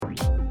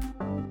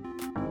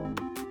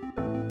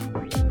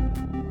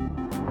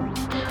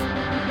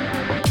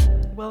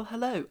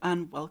hello,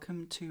 and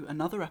welcome to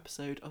another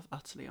episode of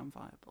Utterly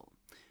Unviable.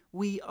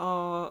 We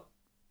are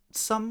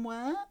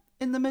somewhere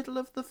in the middle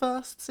of the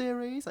first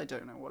series. I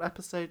don't know what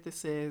episode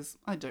this is.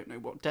 I don't know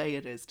what day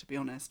it is, to be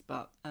honest,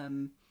 but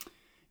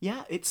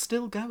yeah, it's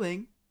still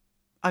going.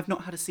 I've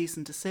not had a cease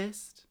and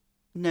desist,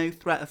 no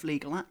threat of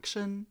legal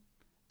action.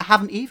 I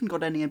haven't even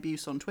got any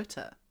abuse on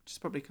Twitter, which is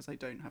probably because I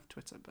don't have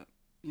Twitter, but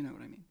you know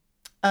what I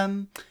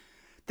mean.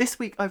 This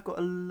week I've got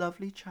a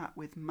lovely chat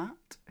with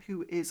Matt,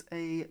 who is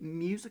a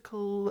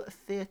musical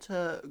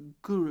theatre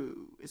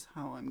guru, is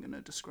how I'm going to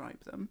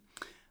describe them.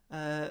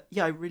 I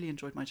really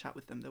enjoyed my chat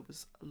with them. There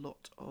was a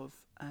lot of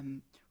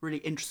really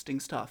interesting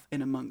stuff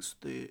in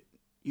amongst the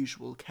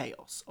usual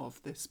chaos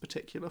of this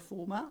particular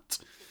format.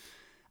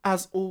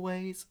 As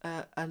always,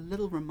 a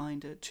little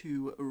reminder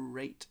to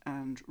rate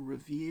and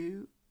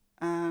review,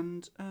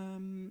 and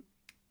go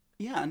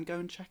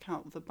and check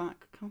out the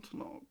back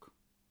catalogue.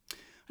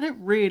 I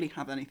don't really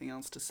have anything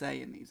else to say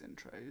in these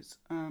intros,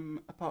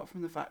 apart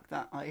from the fact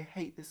that I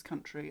hate this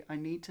country, I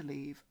need to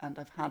leave, and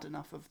I've had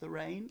enough of the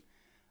rain.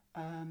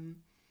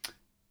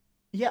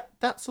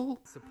 That's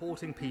all.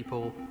 Supporting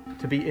people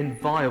to be in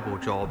viable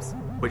jobs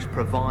which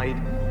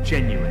provide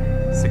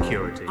genuine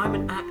security. I'm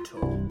an actor.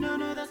 No,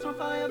 that's not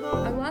viable.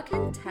 I work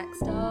in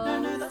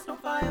textiles. No, that's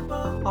not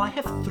viable. I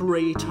have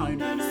 3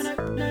 Tonys.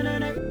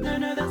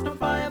 No, that's not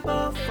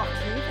viable. Fuck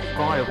you.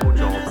 Viable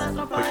jobs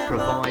which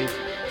provide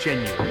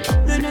genuine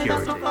security.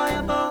 That's not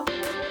viable.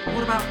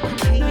 What about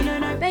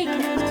campaigning?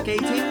 Baking.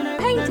 Skating?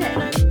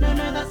 Painting. No,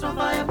 that's not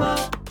viable.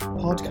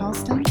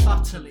 Podcasting?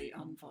 Utterly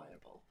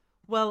unviable.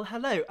 Well,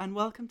 hello and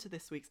welcome to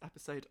this week's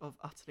episode of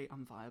Utterly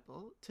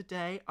Unviable.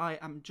 Today I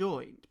am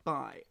joined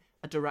by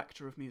a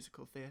director of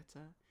musical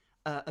theatre,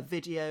 a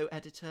video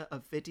editor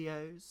of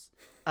videos,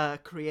 a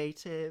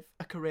creative,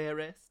 a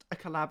careerist, a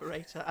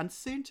collaborator, and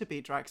soon to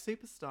be drag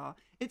superstar.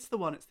 It's the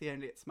one, it's the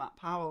only, it's Matt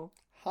Powell.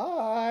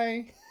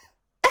 Hi.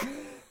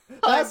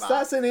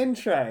 That's an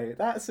intro.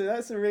 That's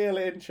a real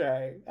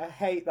intro. I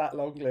hate that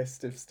long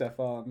list of stuff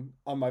on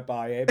my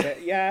bio,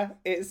 but yeah,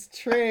 it's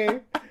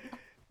true.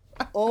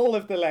 All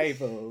of the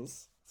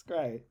labels. It's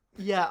great.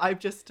 Yeah, I've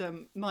just,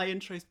 my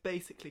intros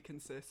basically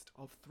consist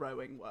of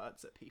throwing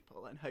words at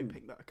people and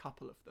hoping that a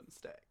couple of them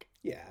stick.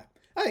 Yeah,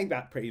 I think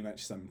that pretty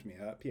much summed me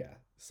up. Yeah,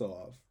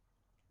 sort of.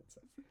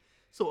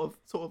 Sort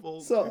of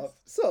almost.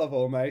 Sort of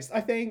almost.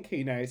 I think,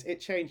 who knows, it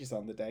changes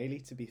on the daily,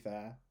 to be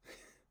fair.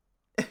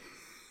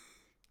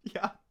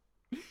 Yeah.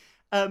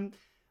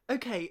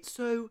 Okay,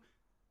 so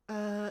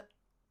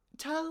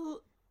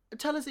tell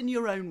us in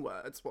your own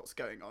words what's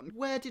going on.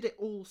 Where did it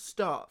all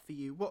start for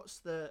you? What's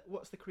the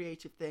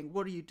creative thing?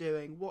 What are you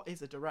doing? What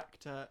is a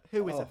director?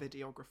 Who is a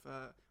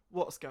videographer?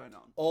 What's going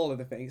on? All of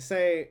the things.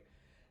 So,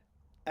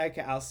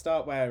 okay, I'll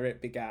start where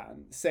it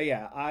began. So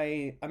yeah,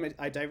 I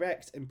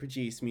direct and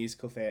produce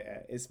musical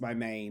theatre is my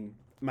main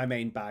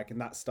bag,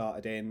 and that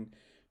started in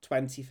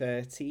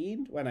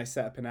 2013 when I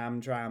set up an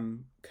Amdram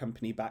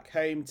company back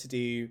home to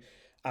do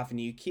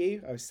Avenue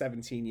Q. I was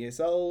 17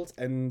 years old,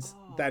 and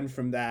then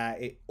from there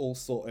it all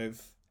sort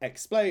of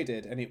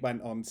exploded, and it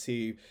went on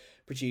to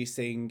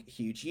producing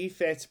huge youth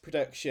theatre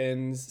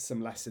productions,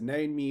 some lesser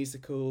known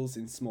musicals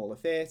in smaller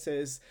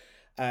theatres,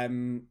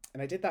 and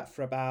I did that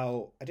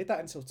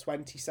until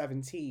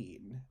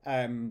 2017,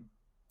 and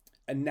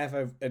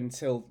never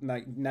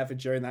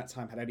during that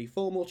time had any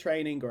formal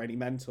training or any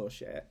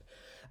mentorship.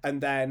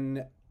 And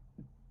then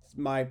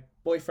my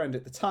boyfriend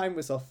at the time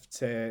was off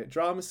to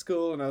drama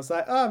school, and I was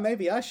like,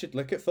 maybe I should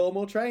look at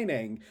formal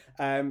training.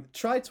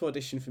 Tried to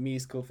audition for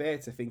musical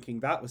theatre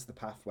thinking that was the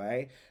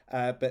pathway,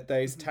 but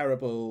those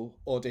terrible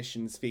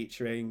auditions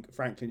featuring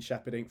Franklin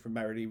Shepherding from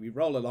Merrily We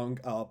Roll Along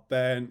are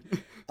burnt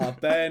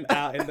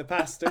out in the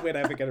past, and we're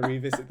never going to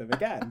revisit them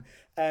again.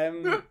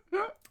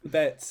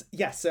 But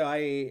yeah, so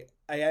I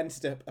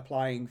ended up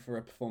applying for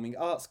a performing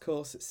arts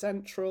course at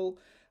Central,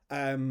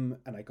 and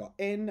I got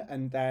in,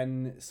 and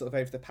then sort of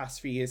over the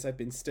past few years I've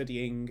been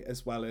studying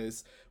as well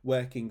as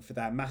working for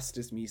their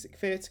Masters Music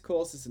Theatre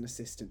course as an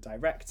assistant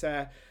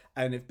director,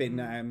 and have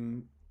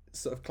been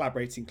sort of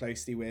collaborating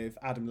closely with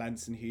Adam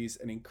Lenson, who's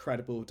an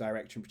incredible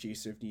director and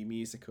producer of new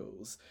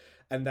musicals,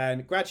 and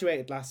then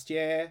graduated last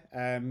year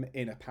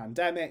in a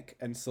pandemic,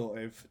 and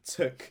sort of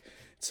took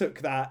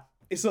that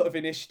sort of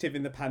initiative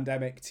in the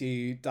pandemic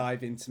to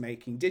dive into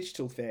making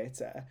digital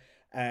theatre,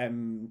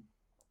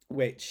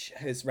 which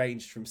has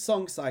ranged from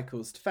song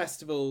cycles to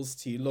festivals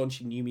to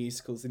launching new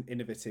musicals in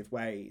innovative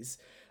ways.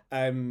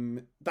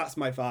 That's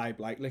my vibe,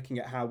 like looking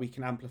at how we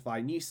can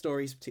amplify new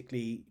stories,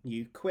 particularly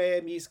new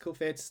queer musical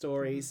theatre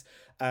stories,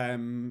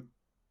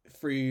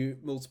 through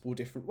multiple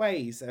different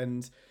ways.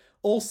 And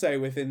also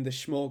within the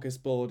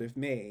smorgasbord of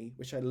me,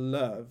 which I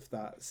love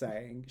that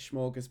saying,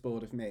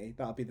 smorgasbord of me,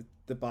 that'll be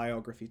the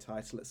biography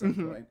title at some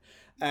point.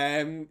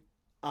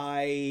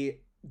 I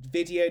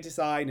video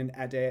design and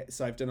edit,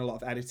 so I've done a lot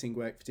of editing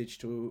work for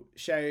digital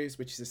shows,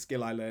 which is a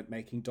skill I learnt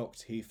making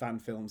Doctor Who fan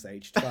films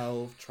age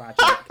 12.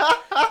 Tragic.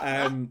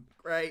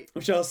 Great.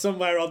 Which are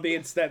somewhere on the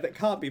internet that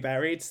can't be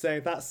buried,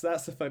 so that's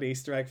a fun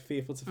Easter egg for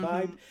people to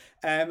find.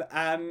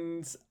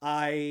 And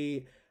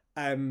I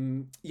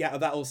Yeah,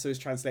 that also is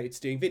translated to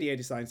doing video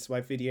design. So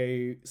I've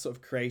video sort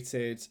of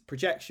created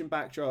projection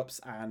backdrops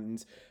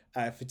and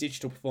for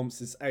digital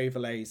performances,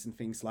 overlays and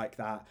things like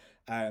that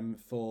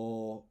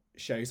for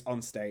shows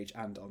on stage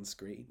and on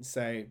screen.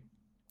 So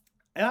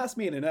and that's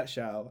me in a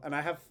nutshell. And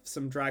I have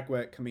some drag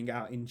work coming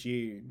out in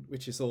June,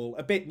 which is all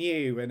a bit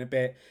new and a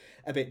bit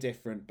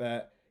different.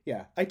 But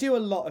yeah, I do a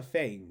lot of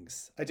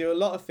things.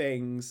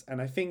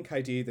 And I think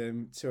I do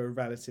them to a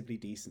relatively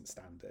decent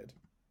standard.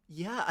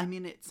 Yeah, I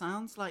mean, it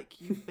sounds like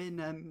you've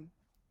been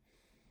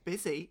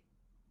busy.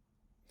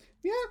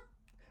 Yeah,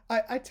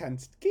 I tend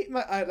to keep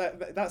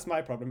that's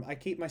my problem. I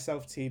keep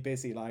myself too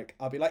busy. Like,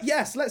 I'll be like,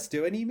 yes, let's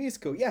do a new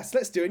musical. Yes,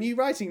 let's do a new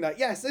writing night.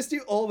 Yes, let's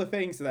do all the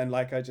things. And then,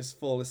 like, I just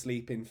fall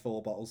asleep in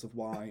 4 bottles of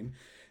wine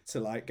to,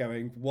 like,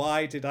 going,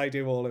 why did I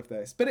do all of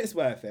this? But it's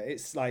worth it.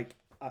 It's, like,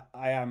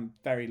 I am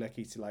very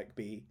lucky to, like,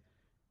 be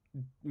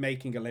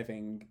making a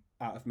living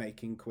out of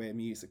making queer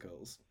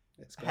musicals.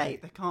 It's great. Hey,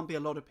 there can't be a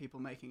lot of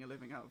people making a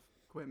living out of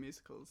queer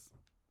musicals.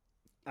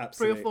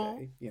 Absolutely. 3 or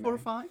 4? You know. 4 or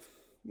 5?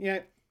 Yeah,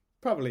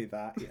 probably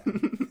that, yeah.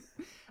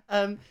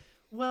 I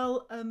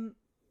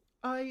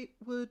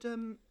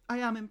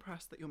am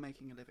impressed that you're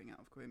making a living out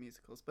of queer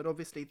musicals, but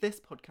obviously this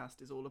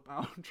podcast is all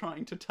about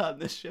trying to turn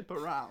this ship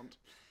around.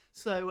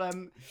 So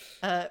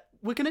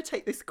we're going to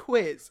take this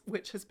quiz,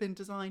 which has been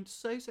designed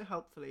so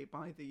helpfully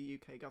by the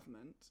UK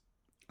government.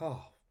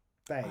 Oh,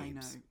 babes. I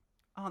know.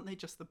 Aren't they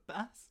just the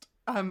best?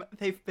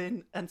 They've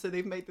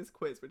made this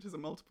quiz, which is a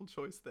multiple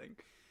choice thing,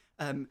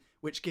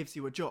 which gives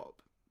you a job.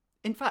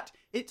 In fact,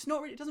 it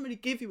doesn't really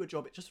give you a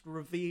job, it just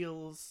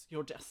reveals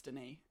your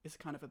destiny, is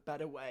kind of a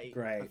better way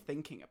of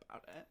thinking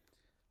about it.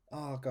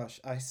 Oh gosh,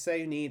 I so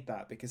need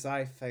that because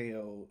I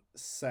feel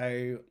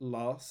so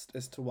lost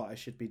as to what I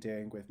should be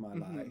doing with my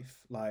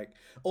life. Like,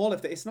 all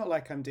of that, it's not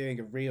like I'm doing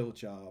a real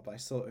job. I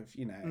sort of,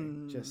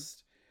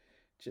 just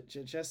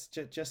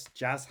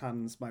jazz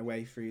hands my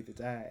way through the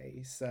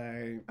day.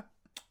 So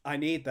I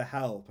need the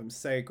help. I'm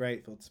so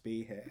grateful to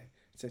be here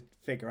to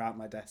figure out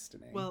my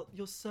destiny. Well,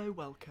 you're so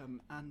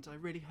welcome, and I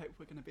really hope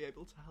we're going to be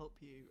able to help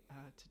you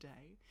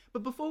today.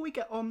 But before we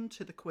get on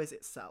to the quiz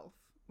itself,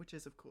 which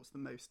is, of course, the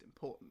most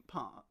important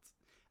part,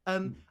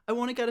 I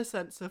want to get a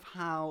sense of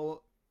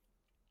how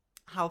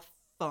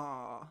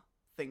far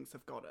things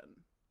have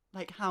gotten,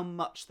 like how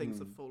much things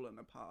have fallen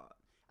apart.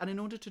 And in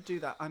order to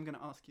do that, I'm going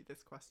to ask you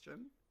this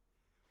question.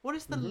 What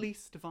is the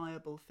least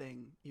viable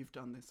thing you've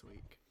done this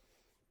week?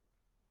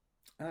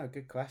 Oh,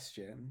 good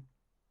question.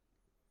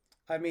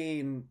 I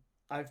mean,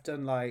 I've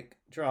done, like,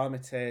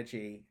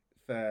 dramaturgy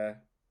for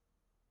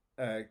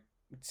a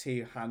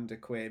 2-hander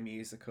queer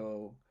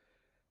musical,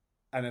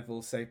 and I've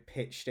also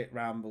pitched it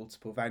round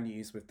multiple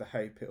venues with the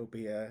hope it'll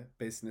be a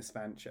business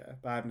venture,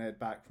 but I haven't heard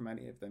back from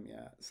any of them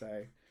yet,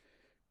 so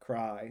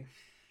cry.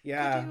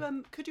 Yeah.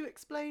 Could you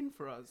explain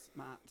for us,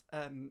 Matt,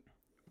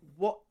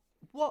 what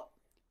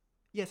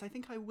yes, I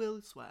think I will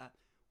swear,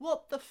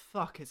 what the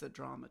fuck is a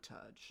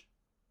dramaturg?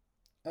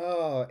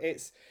 Oh,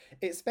 it's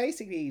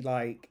basically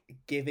like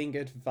giving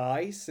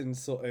advice and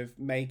sort of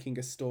making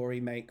a story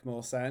make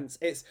more sense.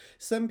 It's,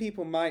 some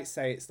people might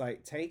say it's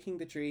like taking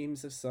the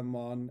dreams of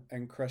someone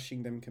and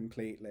crushing them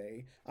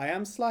completely. I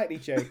am slightly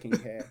joking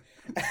here.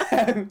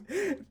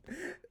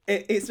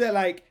 It's a bit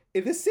like,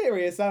 the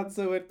serious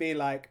answer would be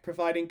like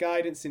providing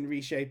guidance in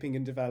reshaping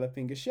and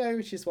developing a show,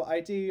 which is what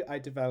I do. I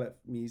develop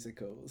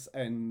musicals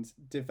and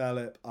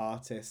develop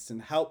artists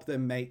and help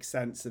them make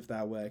sense of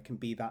their work and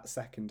be that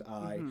second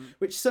eye,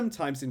 which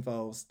sometimes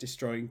involves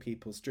destroying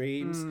people's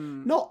dreams.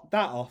 Not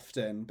that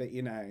often, but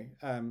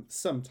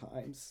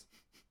sometimes.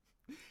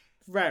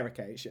 Rare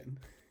occasion.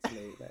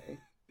 Absolutely.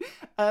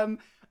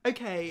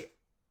 Okay,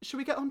 should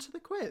we get on to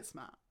the quiz,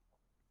 Matt?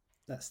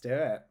 Let's do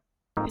it.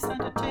 It's time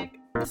to take.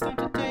 It's time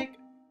to take.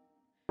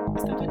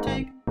 It's time to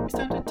take. It's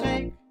time to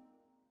take.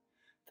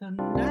 The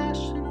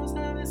National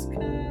Service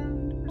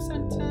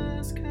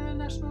Presenters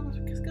National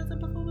Skills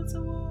and Performance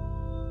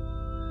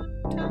Award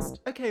test.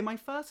 Okay, my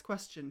first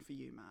question for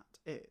you, Matt,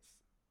 is: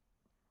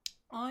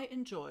 I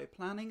enjoy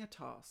planning a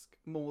task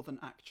more than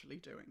actually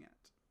doing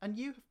it, and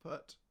you have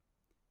put,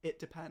 it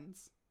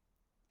depends.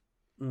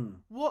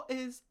 What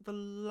is the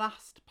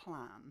last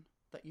plan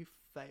that you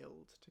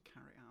failed to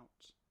carry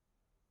out?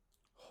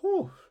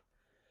 Whew.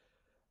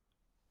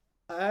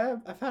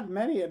 I've had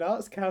many an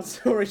arts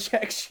council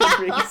rejection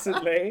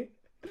recently.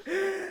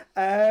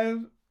 I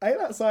think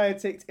that's why I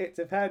ticked it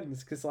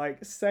depends, because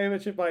like so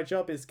much of my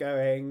job is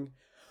going,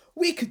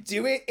 we could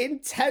do it in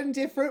 10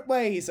 different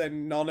ways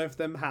and none of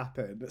them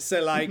happen.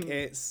 So like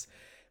it's,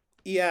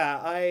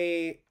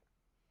 I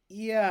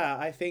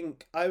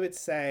think I would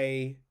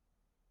say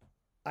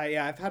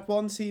I've had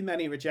one too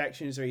many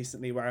rejections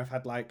recently where I've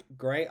had like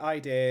great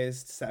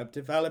ideas to set up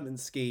development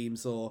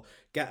schemes or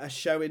get a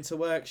show into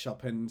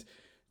workshop, and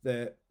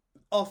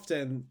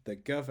often the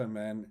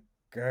government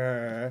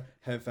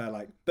have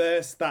like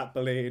burst that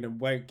balloon and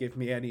won't give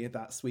me any of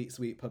that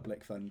sweet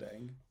public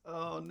funding.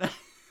 Oh no.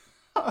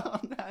 Oh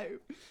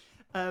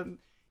no.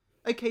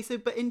 Okay, so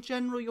but in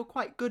general you're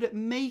quite good at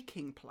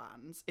making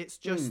plans. It's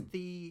just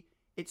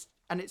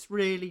it's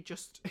really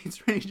just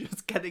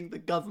getting the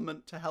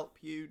government to help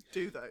you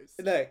do those.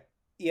 Look,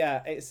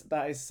 yeah,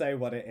 that is so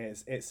what it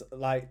is. It's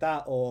like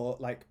that, or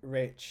like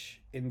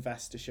rich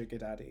investor sugar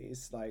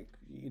daddies, like,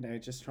 you know,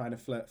 just trying to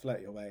flirt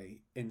your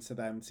way into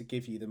them to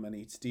give you the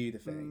money to do the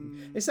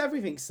thing. It's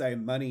everything's so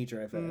money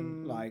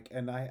driven, like,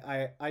 and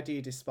I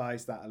do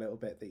despise that a little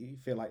bit, that you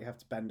feel like you have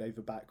to bend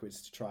over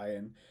backwards to try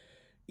and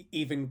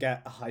even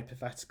get a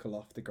hypothetical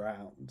off the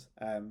ground.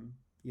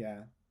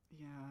 Yeah.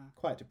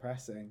 Quite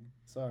depressing.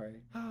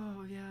 Sorry.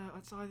 Oh yeah,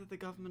 it's either the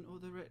government or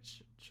the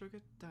rich sugar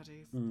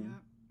daddies. Yeah.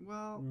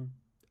 Well,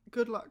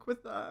 good luck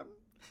with them.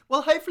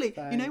 Well, hopefully,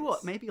 Thanks. you know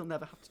what? Maybe you'll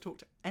never have to talk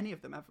to any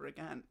of them ever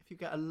again. If you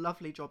get a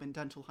lovely job in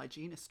dental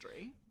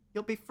hygienistry,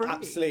 you'll be free.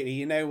 Absolutely.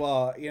 You know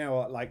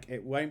what? Like,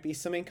 it won't be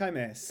something I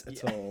miss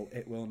at all.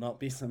 It will not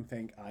be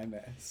something I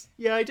miss.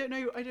 Yeah, I don't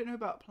know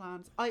about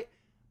plans. I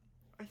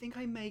think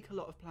I make a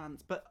lot of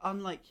plans, but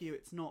unlike you,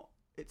 it's not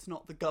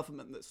the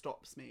government that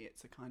stops me.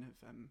 It's a kind of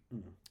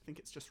I think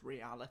it's just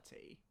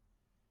reality.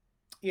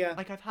 Yeah.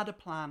 Like, I've had a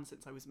plan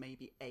since I was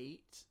maybe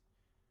 8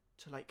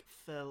 to, like,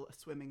 fill a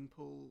swimming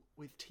pool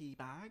with tea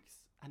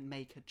bags and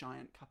make a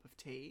giant cup of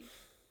tea.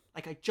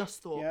 Like, I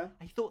just thought,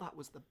 I thought that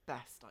was the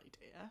best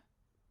idea.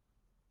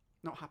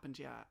 Not happened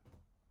yet.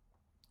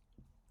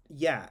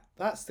 Yeah,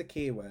 that's the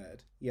key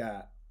word.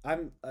 Yeah.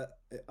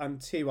 I'm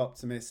too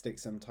optimistic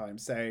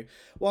sometimes. So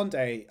one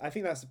day, I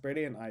think that's a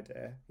brilliant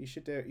idea. You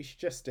should do it. You should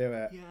just do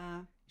it. Yeah.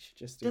 You should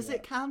just do Does it.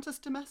 it count as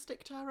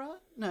domestic terror?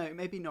 No,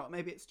 maybe not.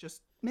 Maybe it's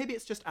just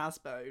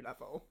ASBO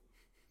level.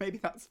 Maybe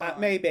that's fine.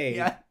 Maybe.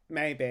 Yeah.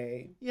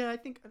 Maybe. Yeah, I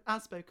think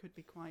ASBO could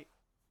be quite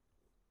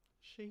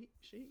chic.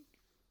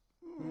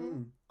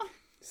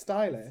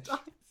 Stylish.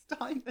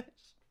 Stylish.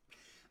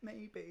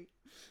 Maybe.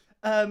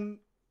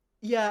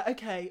 Yeah,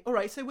 okay. All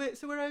right. So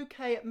we're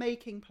okay at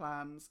making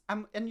plans,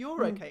 and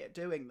you're okay at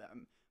doing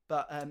them.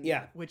 But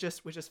we're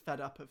just fed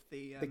up of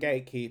the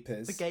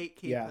gatekeepers. The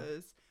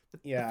gatekeepers, the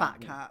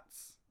fat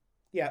cats.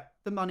 Yeah.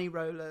 The money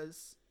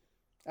rollers.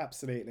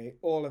 Absolutely.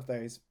 All of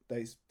those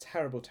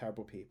terrible,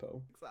 terrible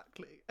people.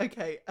 Exactly.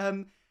 Okay.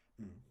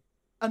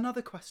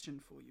 Another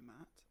question for you,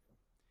 Matt.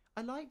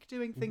 I like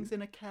doing things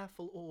in a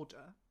careful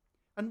order.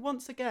 And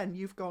once again,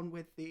 you've gone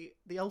with the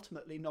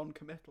ultimately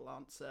non-committal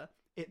answer.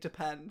 It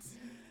depends.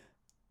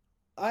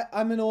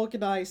 I'm an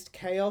organised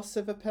chaos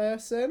of a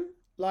person.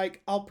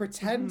 Like, I'll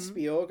pretend to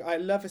be I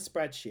love a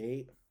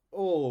spreadsheet.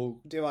 Oh,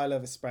 do I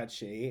love a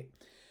spreadsheet?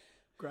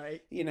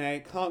 Great. You know,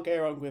 can't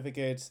go wrong with a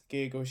good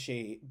Google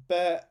sheet.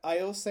 But I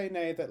also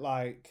know that,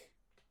 like,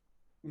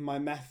 my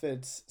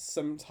methods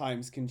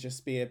sometimes can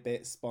just be a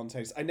bit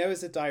spontaneous. I know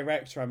as a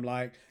director, I'm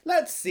like,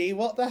 let's see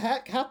what the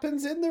heck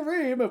happens in the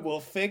room and we'll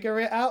figure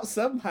it out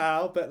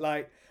somehow. But,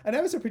 like, I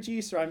know as a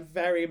producer, I'm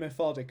very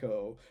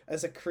methodical.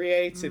 As a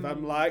creative,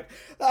 I'm like,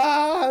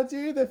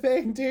 do the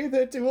thing,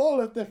 do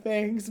all of the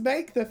things,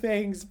 make the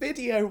things,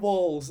 video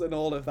walls and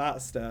all of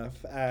that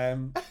stuff.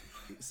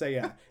 So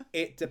yeah,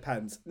 it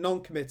depends.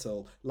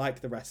 Non-committal, like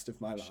the rest of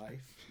my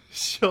life.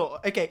 Sure.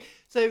 Okay.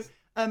 So,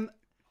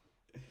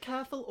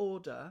 careful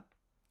order.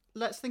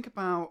 Let's think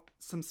about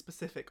some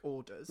specific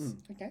orders.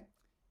 Okay.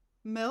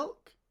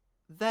 Milk,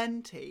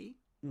 then tea,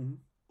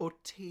 or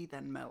tea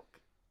then milk?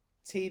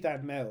 Tea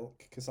then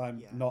milk, because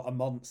I'm not a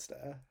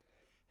monster.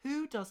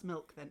 Who does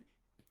milk then?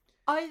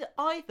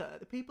 Either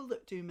the people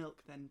that do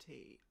milk then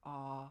tea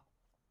are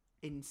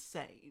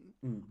insane,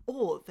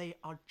 or they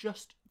are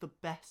just the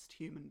best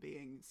human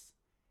beings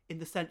in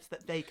the sense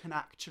that they can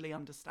actually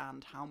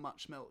understand how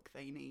much milk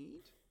they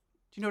need.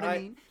 Do you know what I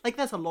mean? Like,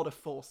 there's a lot of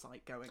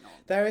foresight going on.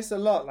 There is a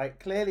lot. Like,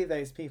 clearly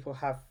those people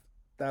have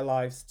their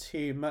lives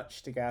too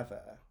much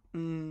together.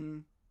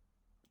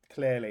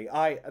 Clearly.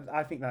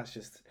 I think that's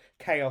just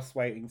chaos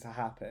waiting to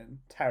happen.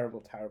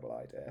 Terrible, terrible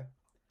idea.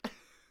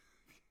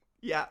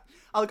 Yeah,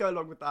 I'll go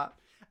along with that.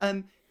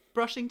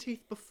 Brushing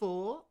teeth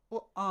before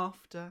or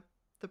after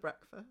the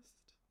breakfast?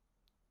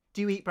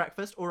 Do you eat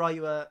breakfast, or are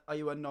you a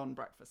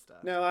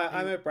non-breakfaster? No,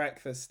 I'm a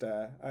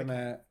breakfaster.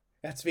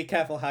 You have to be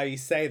careful how you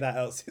say that,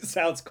 else it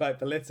sounds quite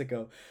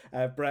political.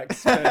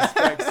 Breakfast.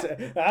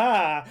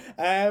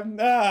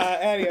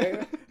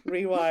 Anyway,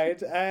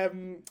 rewind.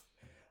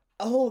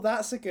 Oh,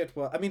 that's a good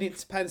one. I mean, it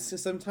depends. So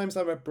sometimes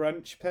I'm a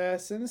brunch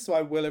person, so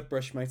I will have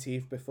brushed my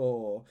teeth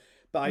before.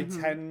 But I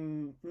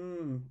tend...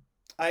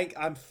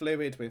 I'm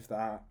fluid with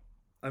that.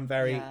 I'm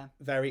very,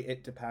 very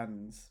it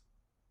depends.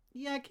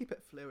 Yeah, keep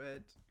it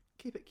fluid.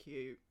 Keep it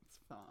cute. It's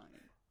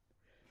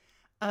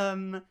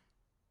fine.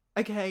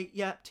 Okay,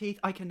 yeah, teeth.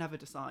 I can never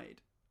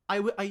decide.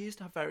 I used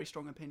to have very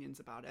strong opinions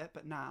about it,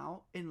 but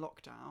now, in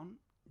lockdown,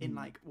 in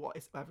like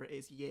whatever it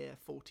is, year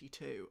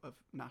 42 of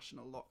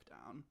national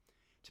lockdown,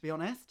 to be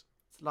honest,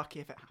 it's lucky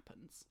if it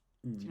happens.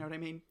 Do you know what I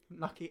mean?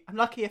 I'm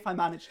lucky if I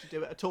manage to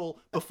do it at all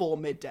before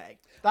midday.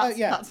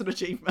 That's an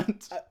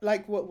achievement.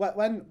 Like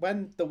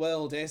when the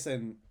world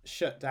isn't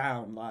shut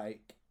down,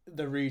 like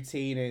the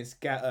routine is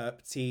get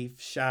up,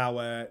 teeth,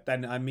 shower,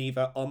 then I'm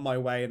either on my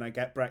way and I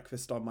get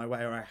breakfast on my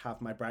way, or I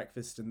have my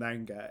breakfast and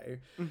then go.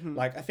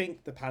 Like, I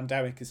think the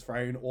pandemic has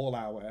thrown all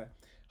our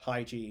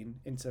hygiene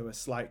into a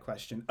slight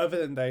question. Other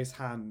than those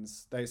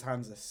hands are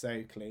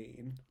so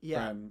clean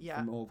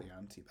from all the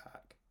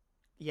anti-bac.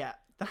 Yeah.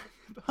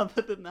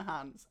 Other than the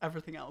hands,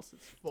 everything else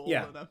has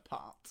fallen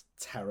apart.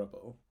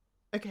 Terrible.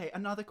 Okay,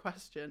 another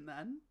question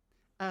then.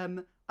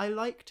 I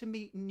like to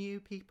meet new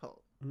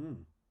people.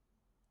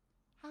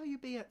 How you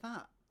be at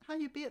that? How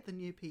you be at the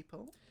new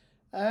people?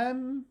 I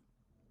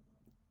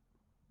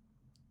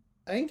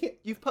think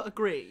You've put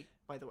agree,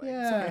 by the way.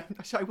 Yeah.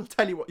 Sorry, I will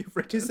tell you what you've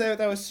written. because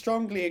there was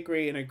strongly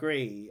agree, and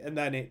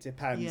then it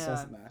depends,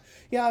 wasn't there?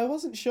 Yeah, I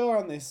wasn't sure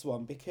on this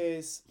one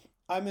because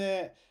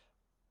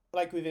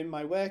within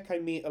my work, I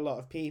meet a lot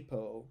of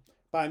people,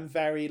 but I'm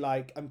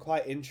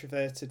quite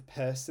introverted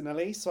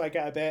personally, so I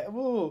get a bit,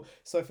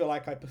 so I feel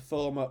like I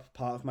perform up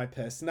part of my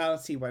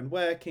personality when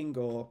working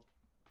or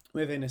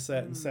within a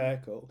certain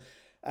circle.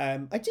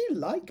 I do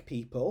like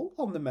people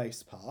on the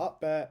most part,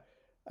 but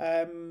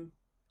I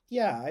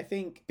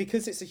think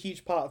because it's a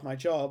huge part of my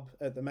job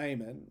at the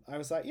moment, I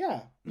was like,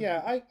 I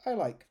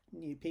like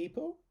new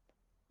people.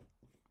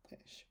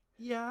 Ish.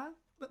 Yeah,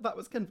 that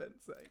was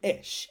convincing.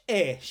 Ish.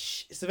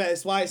 So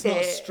that's why it's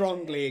not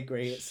strongly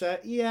agree. It's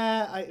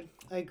I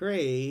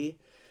agree.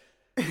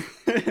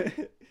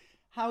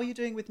 How are you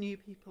doing with new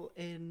people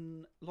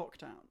in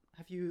lockdown?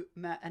 Have you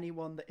met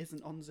anyone that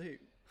isn't on Zoom?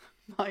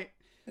 My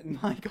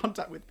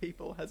contact with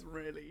people has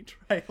really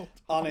trailed off.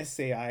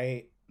 Honestly,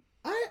 I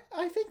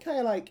think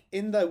I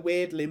in the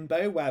weird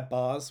limbo where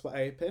bars were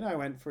open. I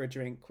went for a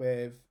drink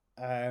with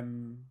a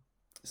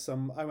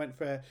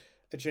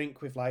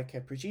drink with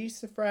a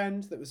producer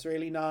friend that was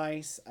really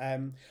nice.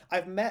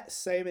 I've met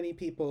so many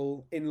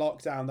people in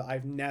lockdown that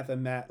I've never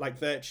met,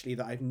 virtually,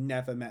 that I've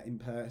never met in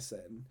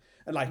person,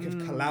 and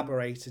have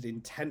collaborated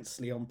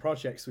intensely on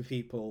projects with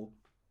people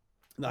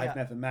that I've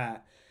never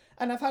met.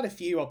 And I've had a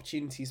few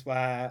opportunities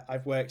where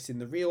I've worked in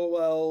the real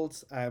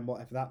world,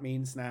 whatever that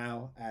means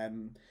now.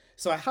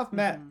 So I have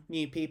met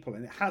new people,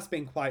 and it has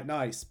been quite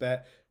nice.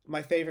 But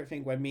my favourite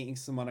thing when meeting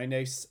someone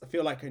I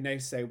feel like I know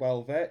so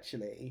well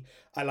virtually,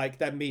 I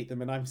then meet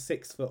them and I'm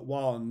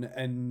 6'1"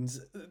 and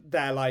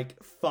they're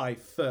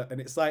 5 foot, and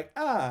it's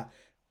I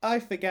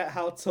forget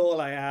how tall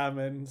I am,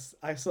 and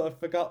I sort of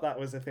forgot that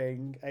was a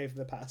thing over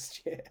the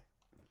past year.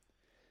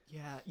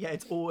 Yeah,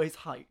 it's always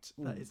height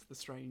that is the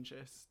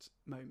strangest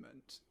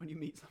moment when you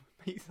meet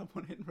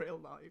someone in real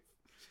life.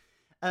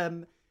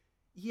 The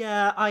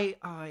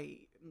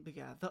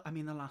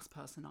last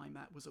person I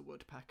met was a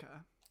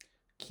woodpecker.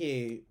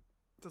 Cute.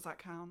 Does that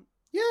count?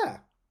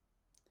 Yeah.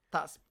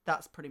 That's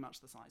pretty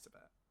much the size of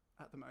it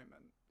at the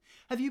moment.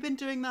 Have you been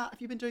doing that?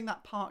 Have you been doing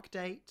that park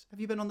date? Have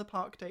you been on the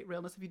park date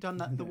realness? Have you done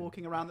that, the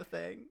walking around the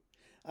thing?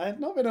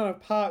 I've not been on a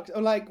park.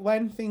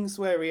 When things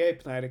were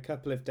reopened, I had a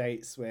couple of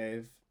dates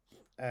with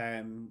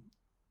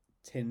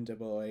Tinder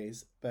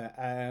boys, but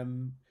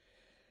I've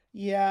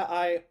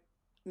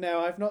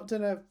not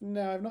done a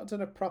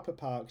proper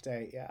park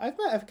date yet. I've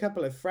met a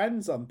couple of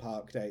friends on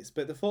park dates,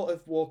 but the thought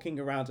of walking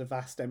around a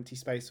vast empty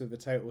space with a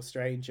total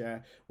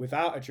stranger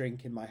without a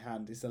drink in my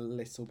hand is a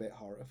little bit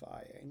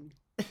horrifying.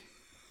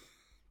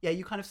 Yeah,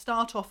 you kind of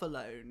start off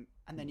alone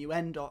and then you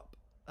end up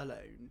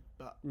alone,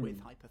 but with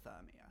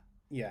hypothermia.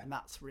 Yeah. And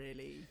that's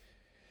really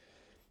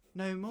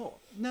no more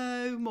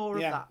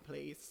of that,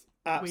 please.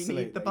 Absolutely.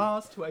 We need the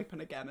bars to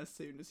open again as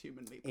soon as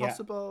humanly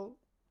possible.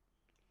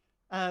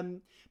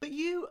 But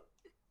you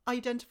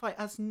identify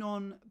as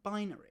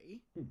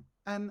non-binary.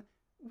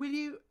 Will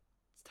you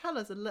tell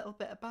us a little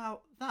bit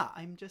about that?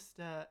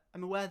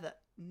 I'm aware that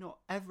not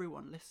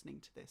everyone listening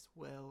to this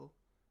will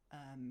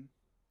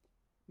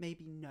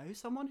maybe know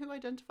someone who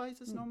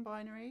identifies as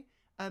non-binary.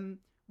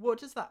 What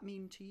does that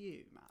mean to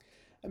you, Matt?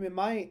 I mean,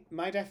 my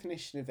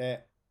definition of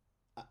it,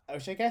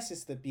 which I guess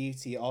is the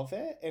beauty of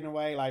it, in a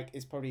way,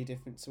 is probably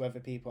different to other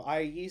people. I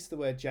use the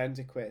word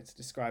genderqueer to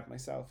describe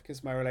myself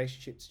because my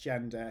relationship to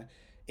gender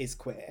is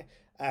queer.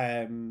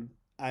 And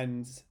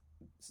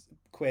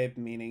queer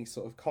meaning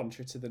sort of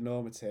contra to the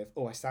normative.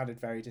 Oh, I sounded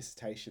very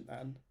dissertation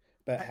then.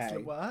 But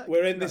excellent work.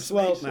 We're in this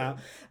world now.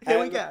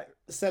 Here we go.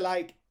 So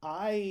I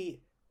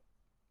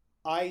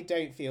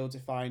don't feel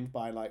defined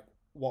by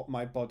what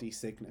my body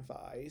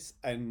signifies,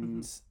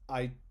 and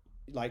I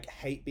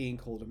hate being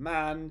called a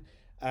man.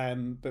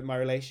 But my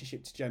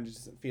relationship to gender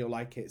doesn't feel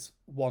like it's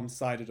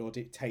one-sided or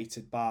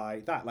dictated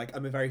by that.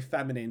 I'm a very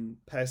feminine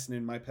person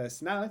in my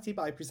personality,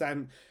 but I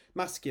present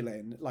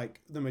masculine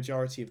the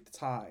majority of the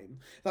time.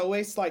 That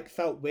always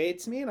felt weird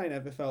to me, and I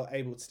never felt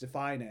able to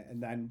define it.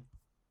 And then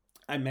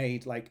I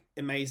made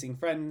amazing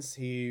friends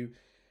who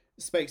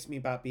spoke to me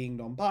about being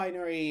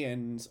non-binary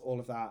and all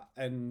of that,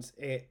 and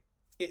it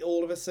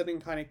all of a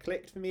sudden kind of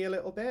clicked for me a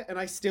little bit. And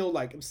I still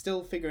I'm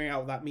still figuring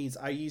out what that means.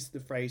 I use the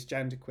phrase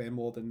genderqueer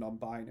more than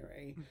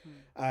non-binary,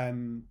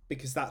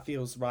 because that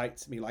feels right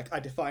to me. I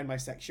define my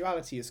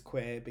sexuality as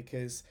queer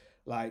because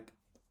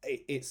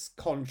it's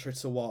contra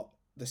to what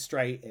the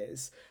straight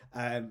is.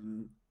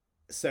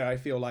 So I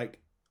feel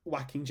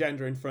whacking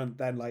gender in front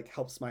then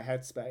helps my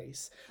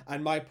headspace.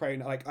 And my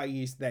pronoun, I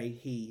use they,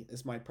 he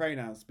as my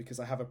pronouns because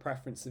I have a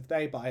preference of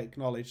they, but I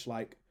acknowledge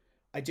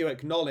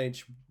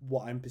acknowledge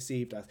what I'm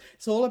perceived as.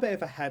 It's all a bit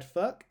of a head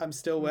fuck. I'm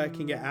still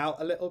working it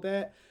out a little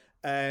bit.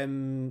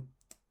 And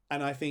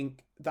I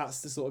think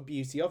that's the sort of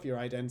beauty of your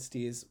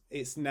identity, is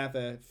it's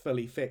never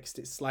fully fixed.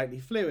 It's slightly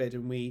fluid,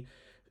 and we,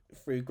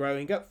 through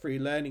growing up, through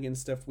learning and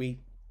stuff, we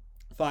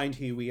find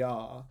who we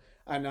are.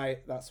 And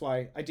that's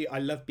why I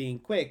love being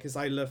queer, because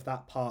I love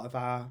that part of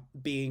our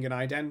being and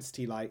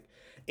identity. Like,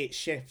 it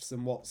shifts,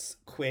 and what's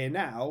queer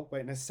now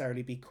won't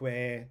necessarily be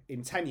queer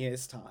in 10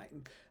 years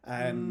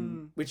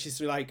time, which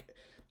is like,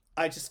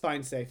 I just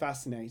find so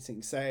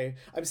fascinating. So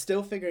I'm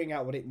still figuring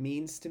out what it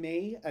means to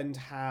me, and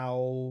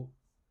how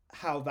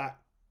that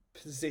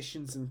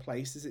positions and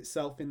places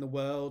itself in the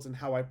world, and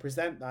how I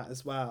present that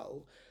as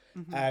well,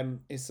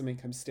 is something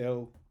I'm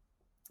still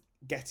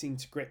getting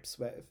to grips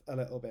with a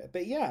little bit.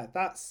 But yeah,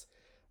 that's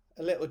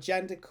a little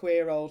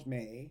genderqueer old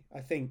me, I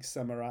think,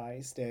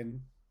 summarised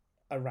in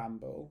a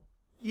ramble.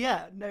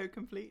 Yeah, no,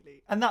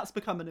 completely. And that's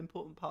become an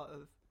important part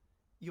of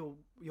your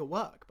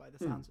work, by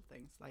the sounds of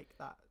things. Like,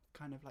 that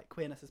kind of like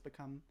queerness has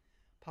become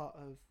part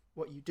of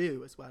what you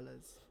do as well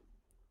as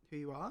who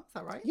you are. Is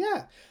that right?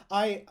 Yeah.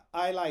 I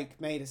like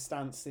made a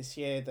stance this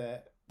year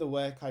that the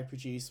work I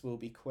produce will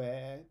be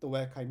queer, the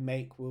work I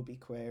make will be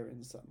queer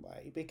in some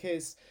way,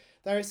 because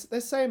there's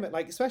so much,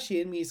 like,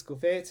 especially in musical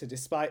theatre,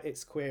 despite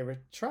its queer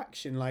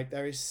attraction, like,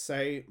 there is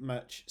so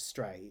much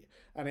straight,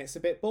 and it's a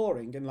bit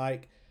boring. And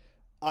like,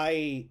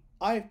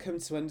 I've come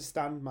to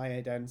understand my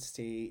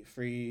identity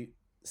through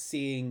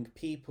seeing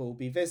people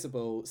be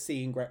visible,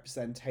 seeing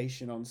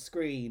representation on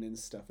screen and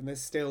stuff, and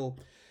there's still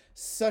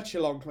such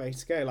a long way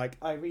to go. Like,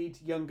 I read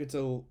young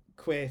adult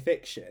queer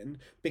fiction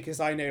because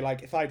I know,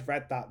 like, if I'd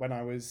read that when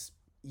I was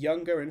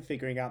younger and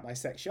figuring out my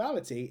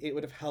sexuality, it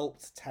would have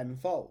helped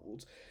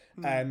tenfold.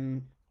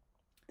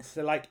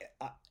 So like,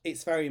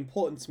 it's very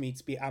important to me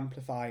to be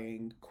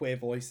amplifying queer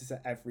voices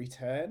at every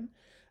turn,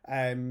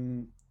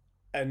 and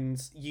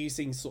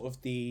using sort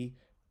of the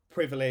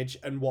privilege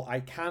and what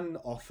I can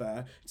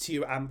offer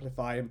to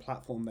amplify and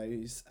platform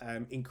those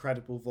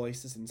incredible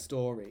voices and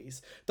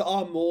stories that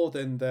are more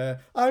than the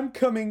I'm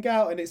coming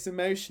out and it's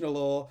emotional,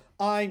 or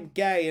I'm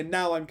gay and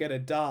now I'm gonna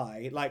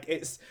die. Like,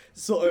 it's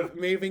sort of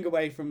moving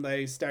away from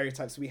those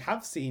stereotypes we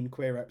have seen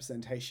queer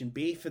representation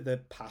be for the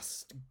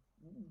past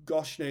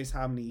gosh knows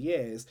how many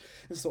years,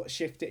 and sort of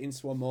shift it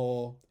into a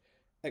more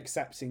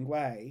accepting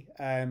way.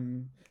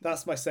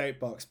 That's my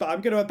soapbox, but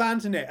I'm going to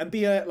abandon it and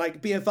be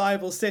a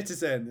viable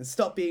citizen and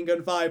stop being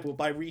unviable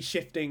by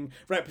reshifting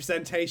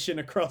representation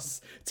across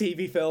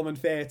TV, film and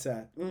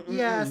theatre.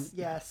 Yes,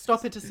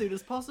 stop it as soon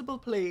as possible,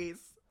 please.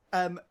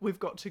 We've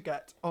got to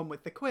get on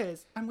with the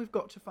quiz, and we've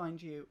got to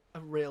find you a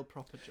real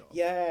proper job.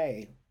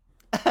 Yay.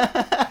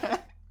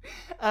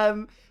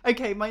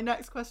 Okay, my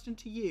next question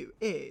to you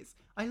is,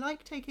 I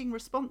like taking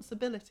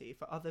responsibility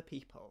for other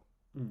people.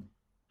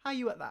 How are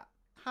you at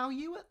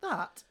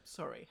that?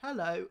 Sorry.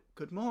 Hello,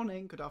 good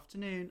morning, good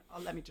afternoon.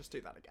 Let me just do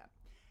that again.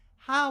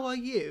 How are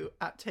you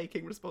at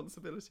taking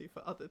responsibility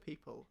for other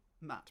people,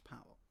 Matt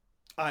Powell?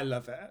 I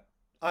love it.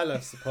 I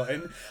love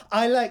supporting.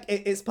 I like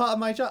it. It's part of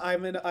my job.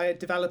 I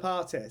develop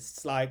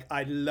artists. Like,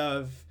 I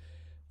love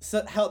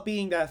help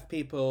being there for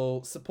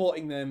people,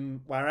 supporting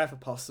them wherever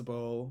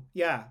possible.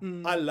 Yeah,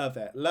 I love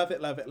it. Love it,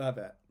 love it, love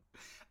it.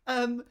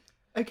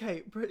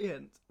 Okay,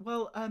 brilliant.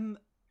 Well,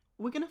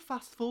 we're going to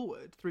fast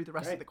forward through the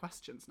rest of the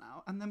questions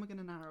now, and then we're going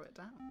to narrow it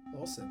down.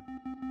 Awesome.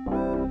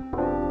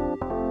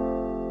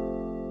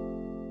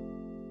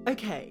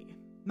 Okay,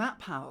 Matt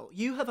Powell,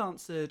 you have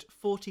answered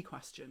 40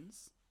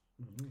 questions,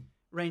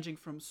 ranging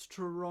from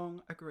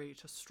strong agree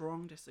to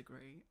strong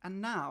disagree, and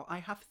now I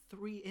have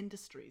 3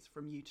 industries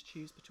from you to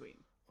choose between.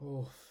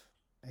 Oof.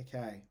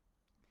 Okay.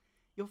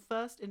 Your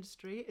first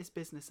industry is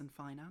business and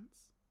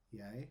finance.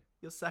 Yay.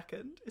 Your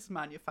second is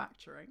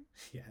manufacturing.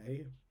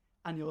 Yay.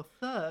 And your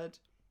third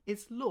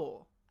is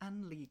law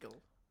and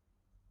legal.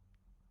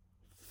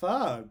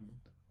 Fun.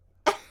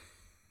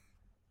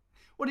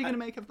 What are you going to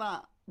make of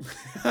that?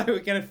 We're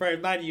going to throw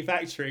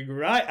manufacturing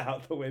right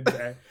out the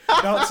window.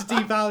 Not to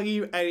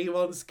devalue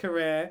anyone's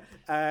career.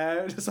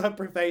 Just want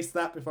to preface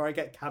that before I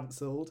get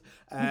cancelled.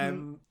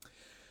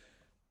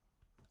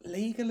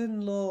 Legal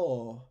and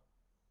law.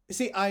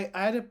 See, I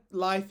had a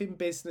life in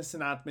business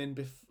and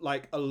admin,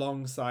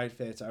 alongside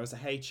theatre. I was a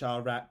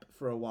HR rep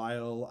for a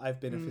while. I've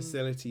been a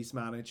facilities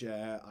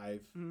manager.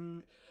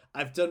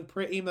 I've done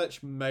pretty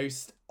much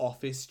most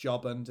office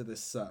job under the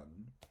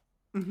sun.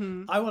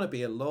 I want to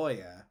be a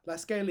lawyer.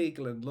 Let's go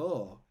legal and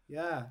law.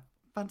 Yeah.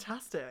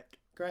 Fantastic.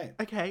 Great.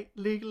 Okay,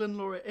 legal and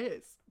law it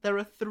is. There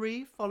are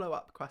 3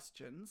 follow-up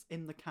questions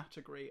in the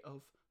category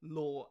of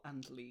law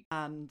and legal.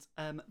 And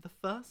the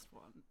first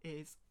one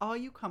is, are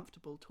you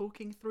comfortable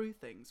talking through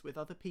things with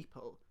other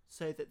people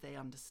so that they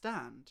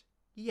understand?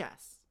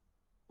 Yes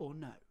or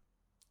no?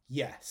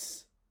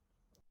 Yes.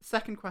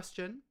 Second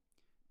question,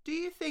 do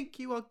you think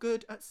you are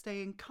good at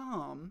staying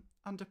calm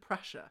under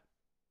pressure?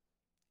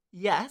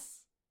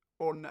 Yes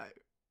or no?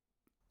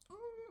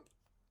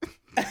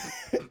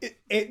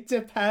 It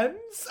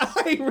depends.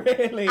 I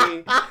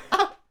really...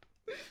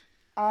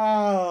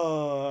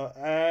 I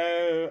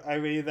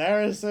mean,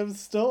 there are some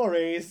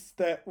stories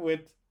that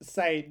would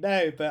say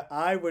no, but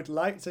I would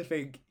like to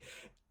think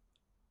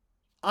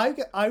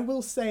I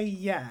will say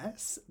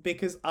yes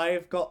because I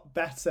have got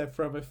better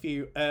from a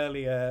few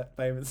earlier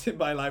moments in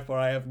my life where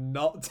I have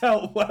not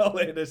dealt well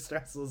in a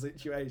stressful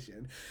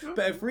situation.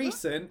 But of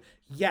recent,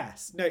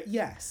 yes. No,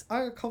 yes.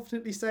 I will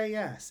confidently say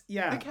yes.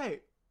 Yeah.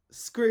 Okay.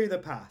 Screw the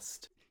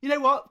past. You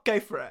know what? Go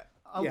for it.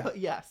 I'll Yeah. put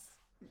yes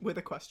with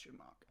a question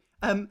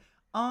mark.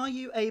 Are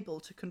you able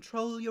to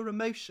control your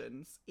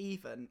emotions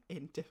even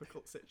in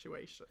difficult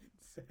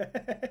situations?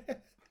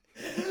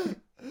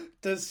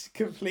 Does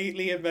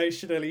completely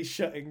emotionally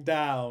shutting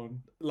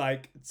down,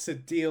 like, to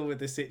deal with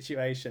the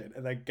situation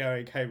and then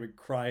going home and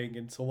crying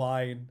into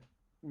wine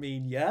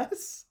mean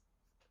yes?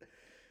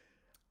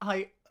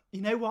 You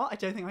know what? I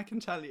don't think I can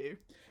tell you.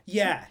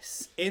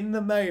 Yes. In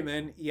the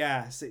moment,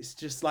 yes. It's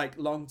just like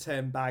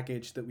long-term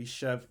baggage that we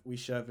shove,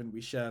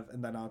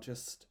 and then I'll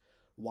just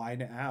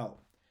whine it out.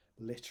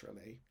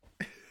 Literally.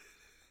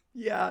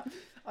 Yeah,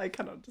 I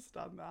can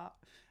understand that.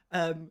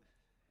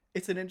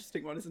 It's an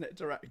interesting one, isn't it?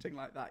 Directing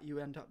like that, you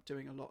end up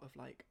doing a lot of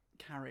like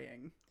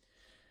carrying.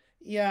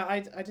 Yeah,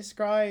 I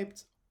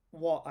described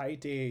what I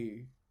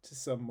do to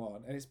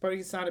someone, and it's probably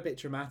gonna sound a bit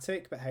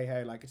dramatic, but hey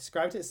ho, like I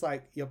described it as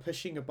like you're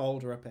pushing a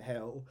boulder up a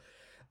hill,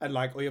 and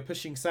like, or you're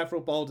pushing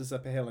several boulders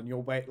up a hill, and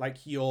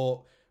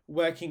you're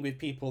working with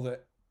people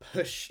that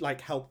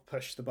help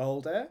push the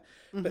boulder,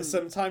 but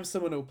sometimes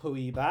someone will pull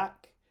you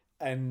back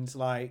and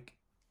like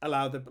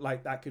allow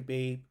that could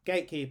be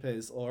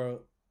gatekeepers or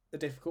a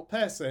difficult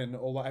person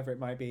or whatever it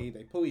might be.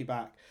 They pull you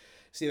back,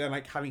 so you're then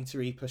like having to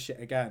re-push it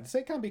again. So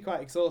it can be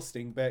quite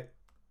exhausting, but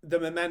the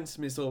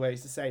momentum is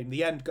always the same.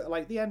 The end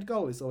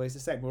goal is always the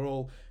same. We're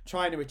all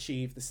trying to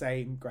achieve the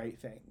same great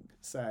thing.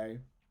 So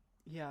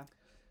yeah,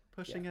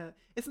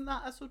 isn't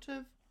that a sort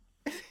of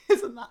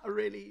isn't that a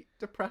really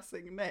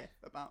depressing myth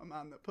about a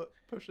man that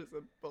pushes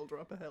a boulder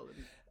up a hill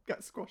and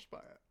gets squashed by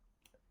it?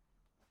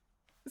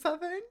 Is that a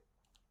thing?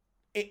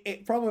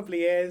 It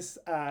probably is,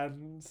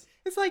 and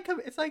it's like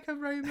a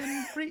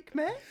Roman Greek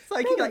myth. It's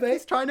like,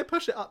 he's trying to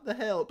push it up the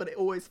hill, but it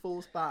always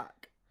falls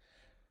back.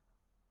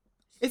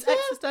 It's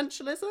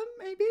existentialism,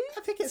 maybe.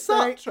 I think it's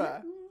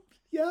Sartre.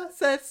 Yeah,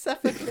 says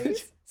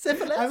Syphilis.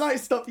 I might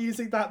stop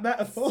using that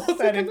metaphor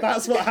then if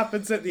that's what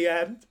happens at the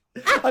end.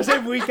 I don't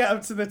think we get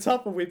up to the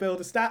top and we build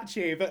a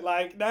statue, but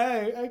like,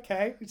 no,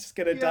 okay, we're just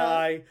gonna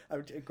die.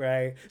 I'm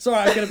great. It's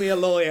alright, I'm gonna be a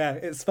lawyer.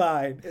 It's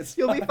fine.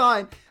 You'll be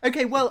fine.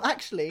 Okay, well,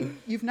 actually,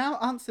 you've now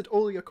answered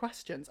all your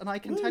questions, and I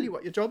can tell you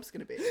what your job's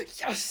gonna be.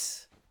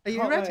 Yes! Are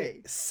you ready?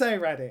 Wait. So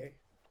ready.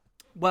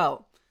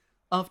 Well,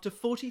 after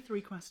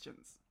 43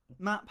 questions,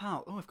 Matt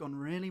Powell. Oh, I've gone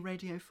really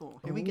Radio 4.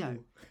 Here we go.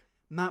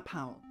 Matt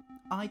Powell,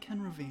 I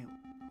can reveal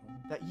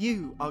that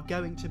you are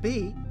going to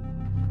be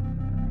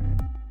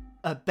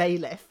a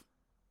bailiff.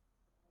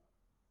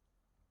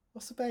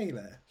 What's a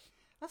bailiff?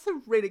 That's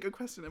a really good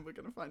question, and we're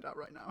going to find out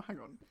right now. Hang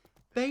on.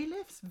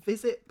 Bailiffs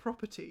visit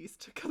properties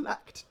to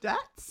collect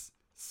debts,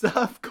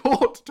 serve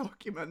court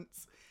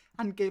documents,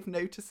 and give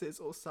notices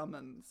or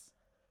summons.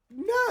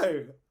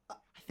 No! I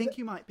think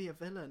you might be a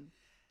villain.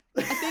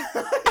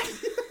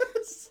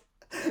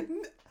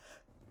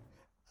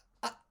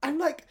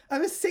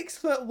 I'm a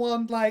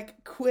 6'1",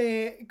 like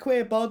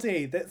queer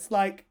body that's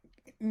like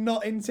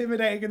not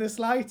intimidating in the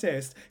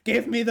slightest.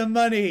 Give me the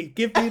money.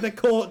 Give me the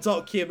court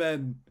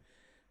document.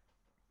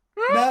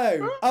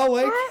 No.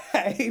 Oh,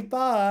 okay.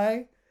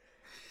 Bye.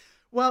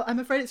 Well, I'm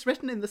afraid it's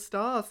written in the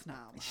stars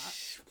now,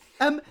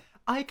 Matt.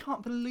 I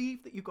can't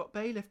believe that you got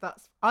bailiff.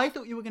 I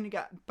thought you were going to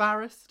get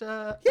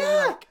barrister.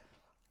 Yeah. Or like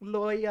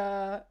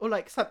lawyer, or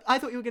like I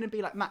thought you were going to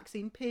be like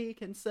Maxine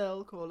Peake in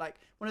Silk, or like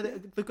one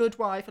of the Good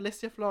Wife,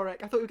 Alicia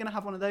Florrick. I thought you were going to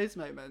have one of those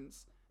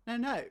moments.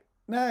 No.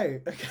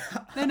 No.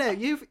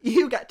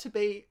 You get to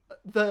be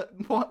the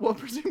what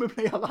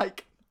presumably are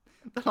like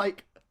the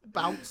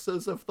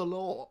bouncers of the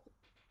law.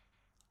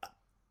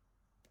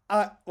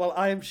 Well,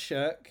 I am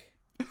shook.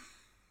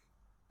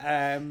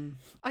 I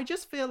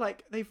just feel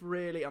like they've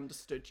really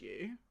understood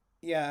you.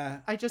 Yeah.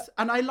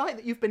 And I like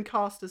that you've been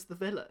cast as the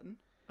villain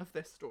of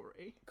this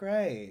story.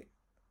 Great.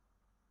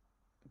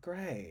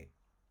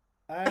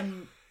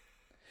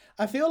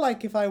 I feel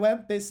like if I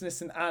went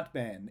business and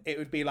admin, it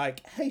would be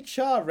like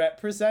HR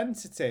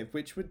representative,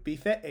 which would be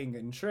fitting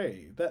and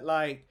true. But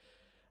like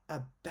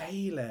a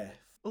bailiff.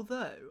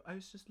 Although I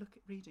was just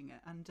reading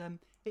it, and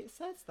it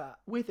says that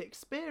with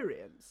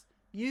experience,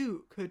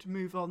 you could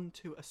move on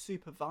to a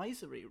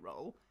supervisory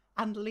role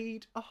and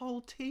lead a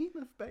whole team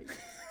of bailiffs.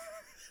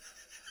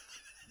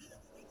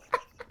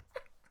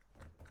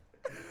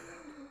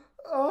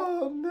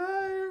 Oh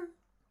no.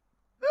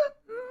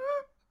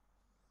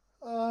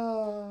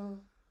 Oh,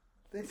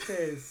 this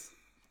is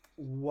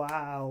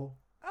wow.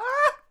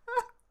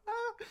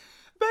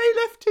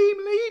 Bailiff team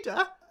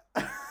leader.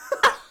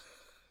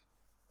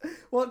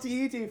 What do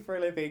you do for a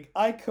living?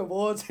 I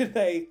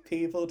coordinate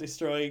people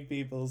destroying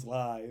people's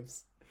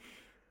lives.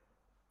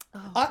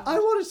 Oh, I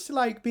wanted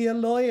to be a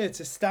lawyer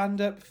to stand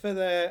up for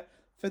the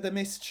for the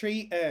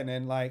mistreating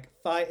and like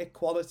fight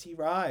equality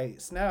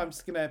rights. No, I'm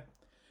just gonna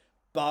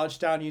barge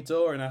down your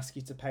door and ask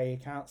you to pay your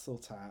council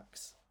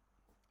tax.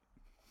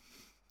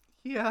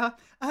 Yeah.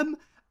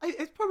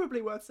 It's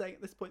probably worth saying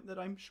at this point that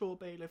I'm sure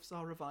bailiffs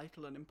are a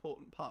vital and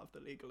important part of the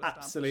legal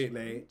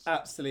establishment.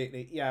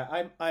 Absolutely.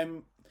 Yeah,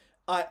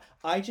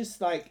 I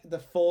just like the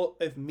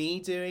thought of me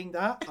doing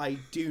that. I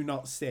do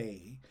not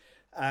see.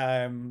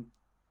 I'm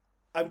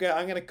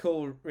gonna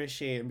call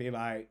Rishi and be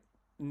like,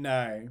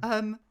 no.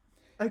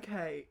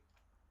 Okay.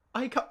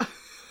 I can't.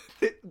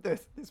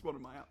 This is one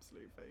of my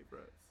absolute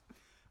favourites.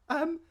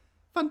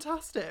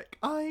 Fantastic.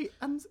 You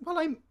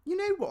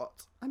know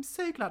what? I'm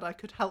so glad I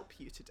could help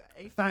you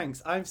today.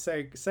 Thanks. I'm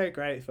so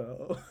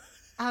grateful.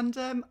 And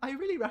I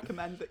really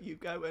recommend that you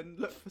go and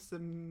look for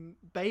some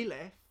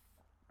bailiff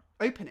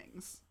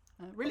openings,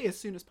 really as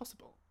soon as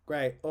possible.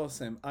 Great,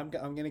 awesome. I'm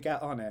gonna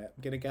get on it.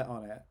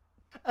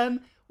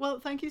 Well,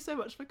 thank you so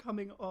much for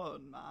coming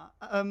on, Matt.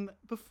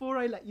 Before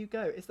I let you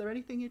go, is there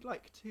anything you'd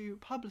like to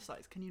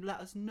publicise? Can you let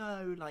us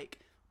know, like,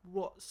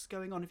 what's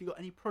going on? Have you got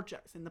any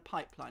projects in the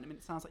pipeline? I mean,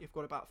 it sounds like you've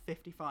got about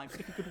 55.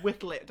 If you could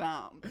whittle it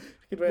down,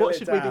 what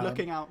should we be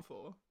looking out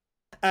for?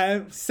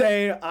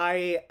 So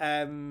I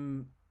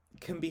can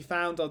be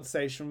found on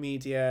social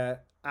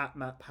media at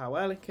Matt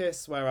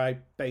Powellicus, where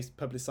I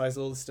publicise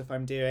all the stuff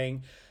I'm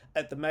doing.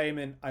 At the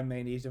moment, I'm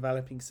mainly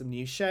developing some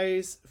new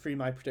shows through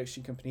my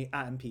production company,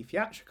 A&P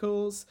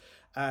Theatricals,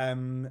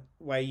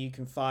 where you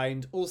can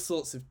find all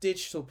sorts of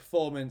digital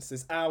performance.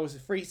 There's hours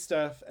of free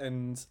stuff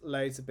and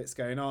loads of bits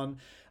going on.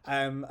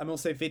 I'm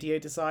also video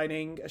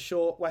designing a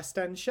short West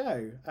End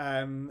show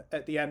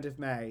at the end of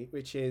May,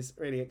 which is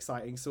really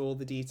exciting. So all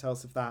the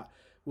details of that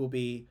will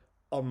be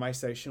on my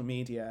social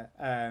media.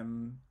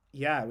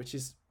 Which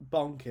is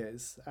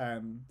bonkers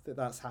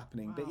that's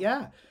happening. Wow. But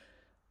yeah,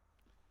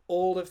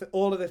 all of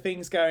the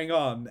things going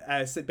on.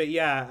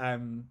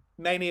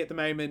 Mainly at the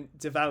moment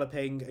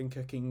developing and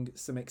cooking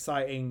some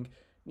exciting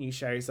new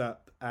shows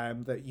up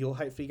that you'll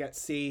hopefully get to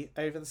see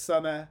over the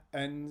summer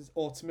and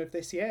autumn of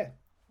this year.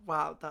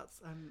 Wow, that's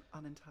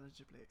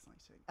unintelligibly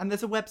exciting. And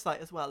there's a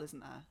website as well, isn't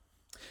there?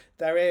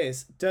 There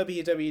is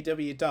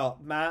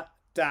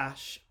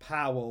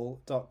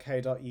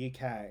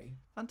www.matt-powell.co.uk.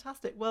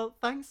 Fantastic. Well,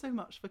 thanks so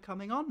much for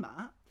coming on,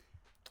 Matt.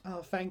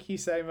 Oh, thank you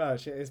so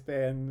much. It's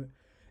been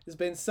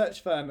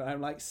such fun.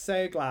 I'm like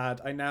so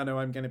glad I now know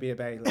I'm going to be a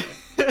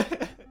bailiff.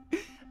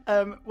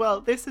 Well,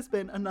 this has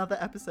been another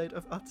episode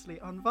of Utterly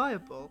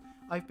Unviable.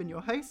 I've been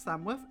your host,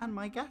 Sam Wolf, and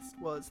my guest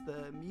was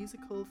the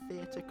musical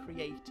theatre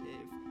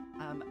creative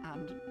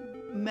and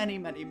many,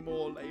 many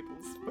more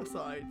labels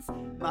besides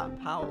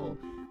Matt Powell.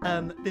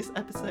 This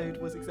episode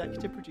was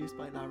executive produced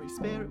by Larry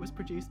Spear. It was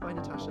produced by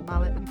Natasha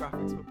Mallet, and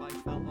graphics were by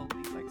Phil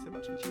Holby. Thanks so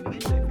much for tuning in.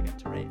 Don't forget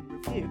to rate